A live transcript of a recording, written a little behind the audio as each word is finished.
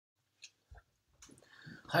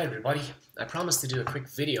Hi everybody, I promised to do a quick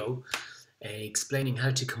video explaining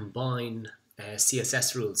how to combine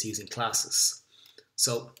CSS rules using classes.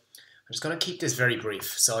 So I'm just going to keep this very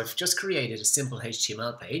brief. So I've just created a simple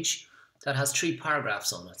HTML page that has 3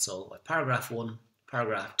 paragraphs on it. So paragraph 1,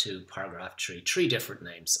 paragraph 2, paragraph 3, 3 different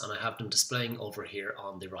names, and I have them displaying over here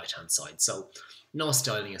on the right hand side. So no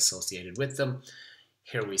styling associated with them.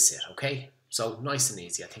 Here we sit, okay? So nice and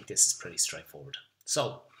easy. I think this is pretty straightforward.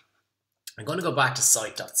 So I'm going to go back to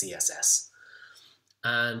site.css,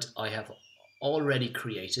 and I have already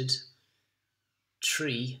created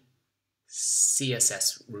 3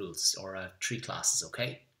 CSS rules, or 3 classes,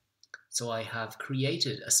 okay? So I have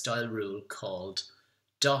created a style rule called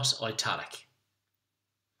 .italic.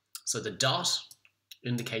 So the dot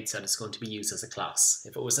indicates that it's going to be used as a class.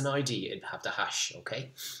 If it was an ID, it'd have the hash,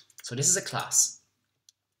 okay? So this is a class.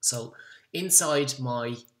 So inside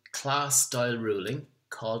my class style ruling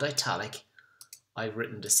called italic, I've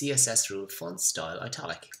written the CSS rule font style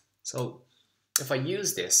italic. So if I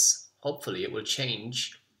use this, hopefully it will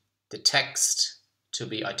change the text to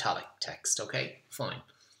be italic text, okay? Fine.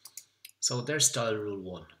 So there's style rule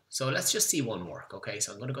 1. So let's just see one work, okay?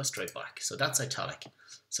 So I'm going to go straight back. So that's italic.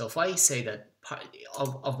 So if I say that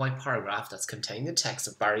of my paragraph that's containing the text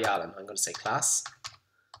of Barry Allen, I'm going to say class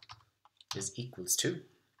is equals to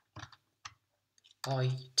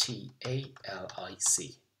italic.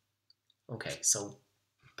 Okay, so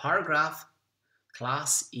paragraph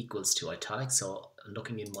class equals to italic. So I'm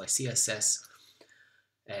looking in my CSS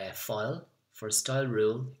file for a style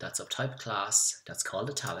rule that's of type class that's called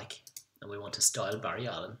italic, and we want to style Barry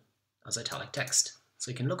Allen as italic text.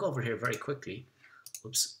 So you can look over here very quickly,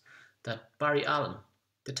 that Barry Allen,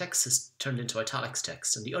 the text is turned into italics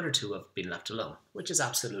text, and the other 2 have been left alone, which is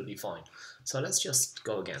absolutely fine. So let's just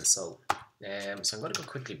go again. So I'm going to go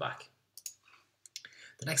quickly back.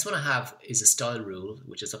 The next one I have is a style rule,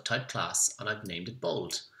 which is of type class, and I've named it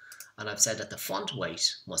bold. And I've said that the font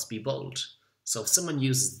weight must be bold. So if someone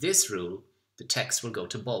uses this rule, the text will go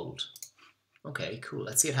to bold. Okay, cool.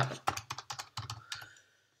 Let's see it happen.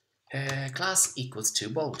 Class equals to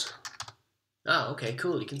bold. Ah, okay,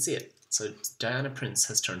 cool. You can see it. So Diana Prince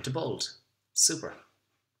has turned to bold. Super.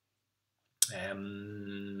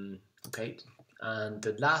 Okay. And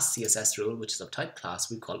the last CSS rule, which is of type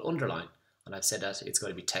class, we call underline. And I've said that it's going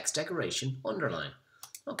to be text decoration underline.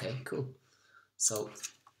 Okay, cool. So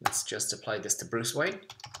let's just apply this to Bruce Wayne.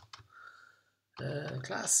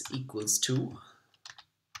 Class equals to,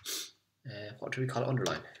 what do we call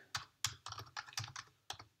underline?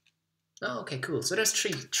 Oh, okay, cool. So there's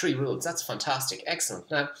three rules. That's fantastic. Excellent.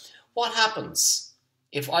 Now, what happens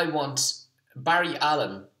if I want Barry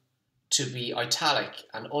Allen to be italic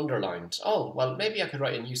and underlined? Oh, well, maybe I could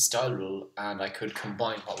write a new style rule and I could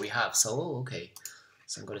combine what we have. So, okay.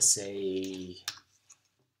 So I'm going to say,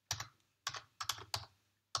 I'm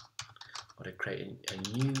going to create a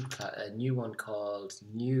new one called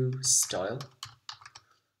new style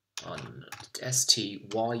on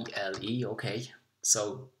STYLE. Okay.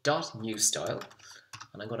 So dot new style,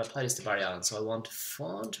 and I'm going to apply this to Barry Allen. So I want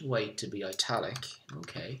font weight to be italic.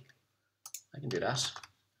 Okay, I can do that.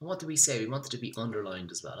 And what do we say? We want it to be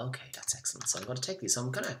underlined as well. Okay, that's excellent. So I'm going to take these. So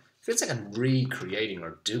I'm gonna, feels like I'm recreating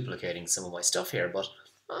or duplicating some of my stuff here, but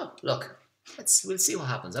oh, look, we'll see what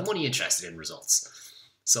happens. I'm only interested in results.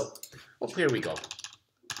 So up here we go,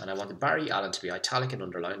 and I want the Barry Allen to be italic and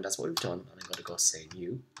underlined. That's what we've done. And I'm going to go say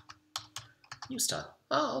new style.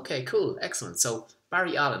 Oh, okay, cool, excellent. So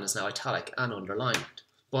Barry Allen is now italic and underlined,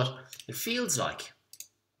 but it feels like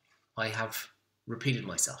I have repeated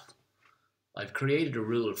myself. I've created a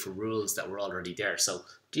rule for rules that were already there. So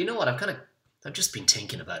do you know what? I've just been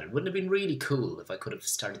thinking about it. Wouldn't it have been really cool if I could have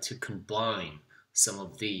started to combine some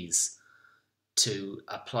of these to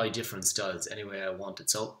apply different styles any way I wanted?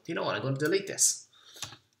 So do you know what? I'm going to delete this.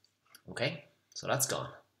 Okay, so that's gone.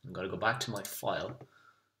 I'm going to go back to my file,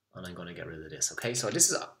 and I'm going to get rid of this, okay? So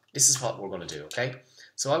this is what we're going to do, okay?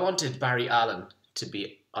 So I wanted Barry Allen to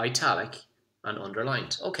be italic and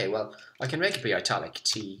underlined. Okay, well, I can make it be italic,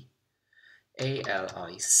 T-A-L-I-C.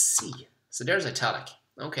 So there's italic.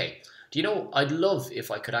 Okay, do you know, I'd love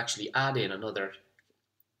if I could actually add in another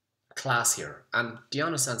class here. And the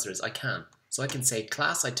honest answer is I can. So I can say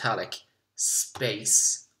class italic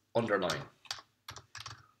space underline.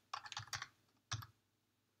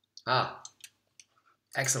 Ah.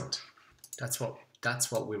 Excellent. That's what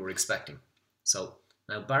we were expecting. So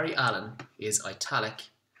now Barry Allen is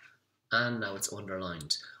italic and now it's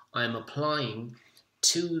underlined. I'm applying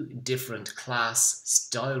 2 different class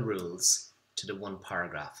style rules to the one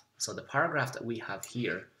paragraph. So the paragraph that we have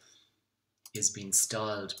here is being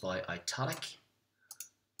styled by italic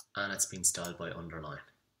and it's been styled by underline.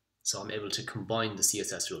 So I'm able to combine the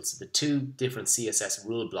CSS rules. So the two different CSS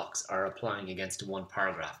rule blocks are applying against one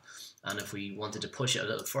paragraph. And if we wanted to push it a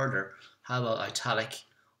little further, how about italic,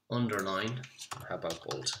 underline, how about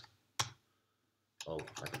bold? Oh,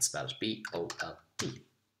 I can spell it, B-O-L-D.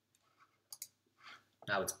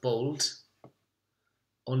 Now it's bold,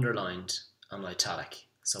 underlined, and italic.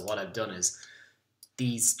 So what I've done is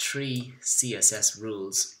these three CSS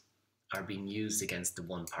rules are being used against the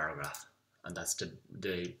one paragraph. And that's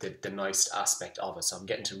the nice aspect of it. So I'm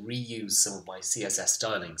getting to reuse some of my CSS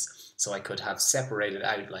stylings. So I could have separated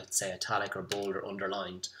out, like say italic or bold or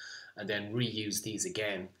underlined, and then reuse these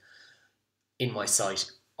again in my site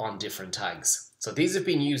on different tags. So these have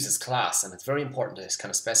been used as class, and it's very important to kind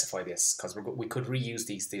of specify this because we could reuse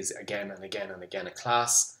these again and again and again. A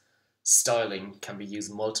class styling can be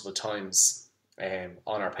used multiple times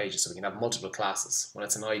on our pages, so we can have multiple classes. When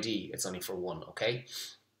it's an ID, it's only for one, okay?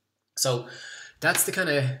 So that's the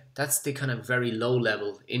kind of very low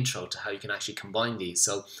level intro to how you can actually combine these.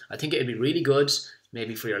 So I think it'd be really good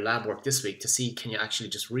maybe for your lab work this week to see, can you actually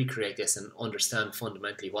just recreate this and understand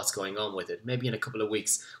fundamentally what's going on with it. Maybe in a couple of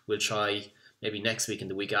weeks we'll try, maybe next week and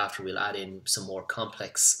the week after we'll add in some more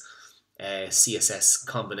complex CSS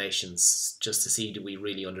combinations just to see, do we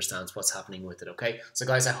really understand what's happening with it, okay? So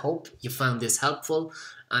guys, I hope you found this helpful,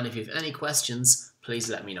 and if you have any questions, please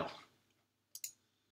let me know.